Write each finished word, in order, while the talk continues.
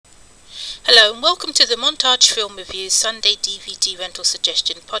Hello and welcome to the Montage Film Reviews Sunday DVD Rental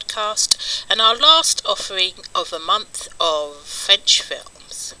Suggestion podcast and our last offering of a month of French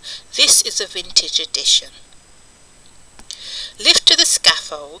films. This is a vintage edition. Lift to the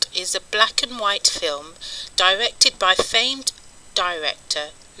Scaffold is a black and white film directed by famed director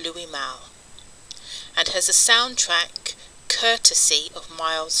Louis Malle and has a soundtrack courtesy of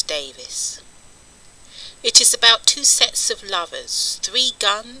Miles Davis. It is about two sets of lovers, 3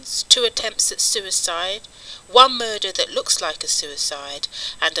 guns, 2 attempts at suicide, 1 murder that looks like a suicide,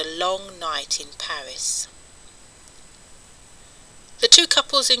 and a long night in Paris. The 2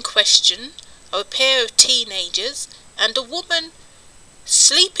 couples in question are a pair of teenagers and a woman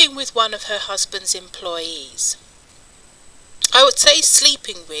sleeping with one of her husband's employees. I would say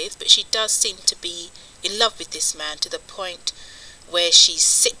sleeping with, but she does seem to be in love with this man to the point where she's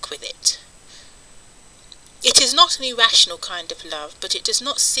sick with it. It is not an irrational kind of love, but it does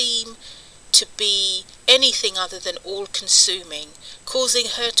not seem to be anything other than all-consuming, causing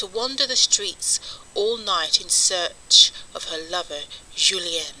her to wander the streets all night in search of her lover,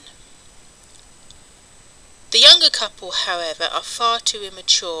 Julien. The younger couple, however, are far too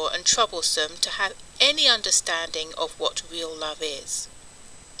immature and troublesome to have any understanding of what real love is.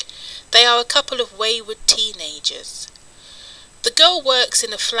 They are a couple of wayward teenagers. The girl works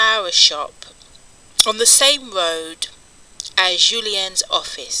in a flower shop on the same road as Julien's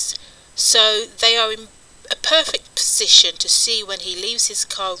office, so they are in a perfect position to see when he leaves his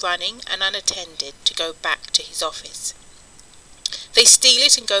car running and unattended to go back to his office. They steal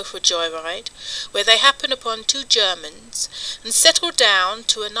it and go for a joyride, where they happen upon 2 Germans and settle down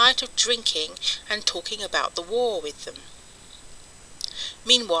to a night of drinking and talking about the war with them.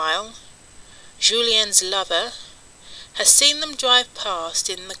 Meanwhile, Julien's lover has seen them drive past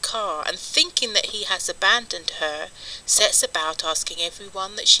in the car and, thinking that he has abandoned her, sets about asking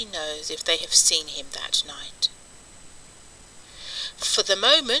everyone that she knows if they have seen him that night. For the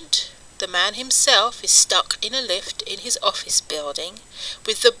moment, the man himself is stuck in a lift in his office building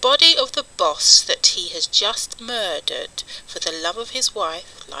with the body of the boss that he has just murdered for the love of his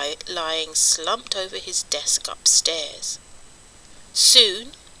wife lying slumped over his desk upstairs.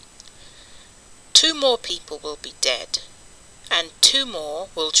 Soon, 2 more people will be dead, and 2 more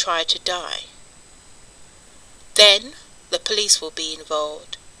will try to die. Then the police will be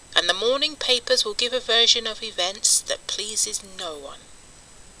involved, and the morning papers will give a version of events that pleases no one.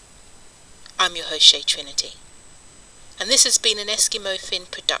 I'm your host, Shay Trinity, and this has been an Eskimo Fin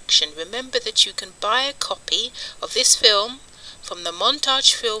production. Remember that you can buy a copy of this film from the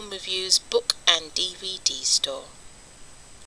Montage Film Reviews book and DVD store.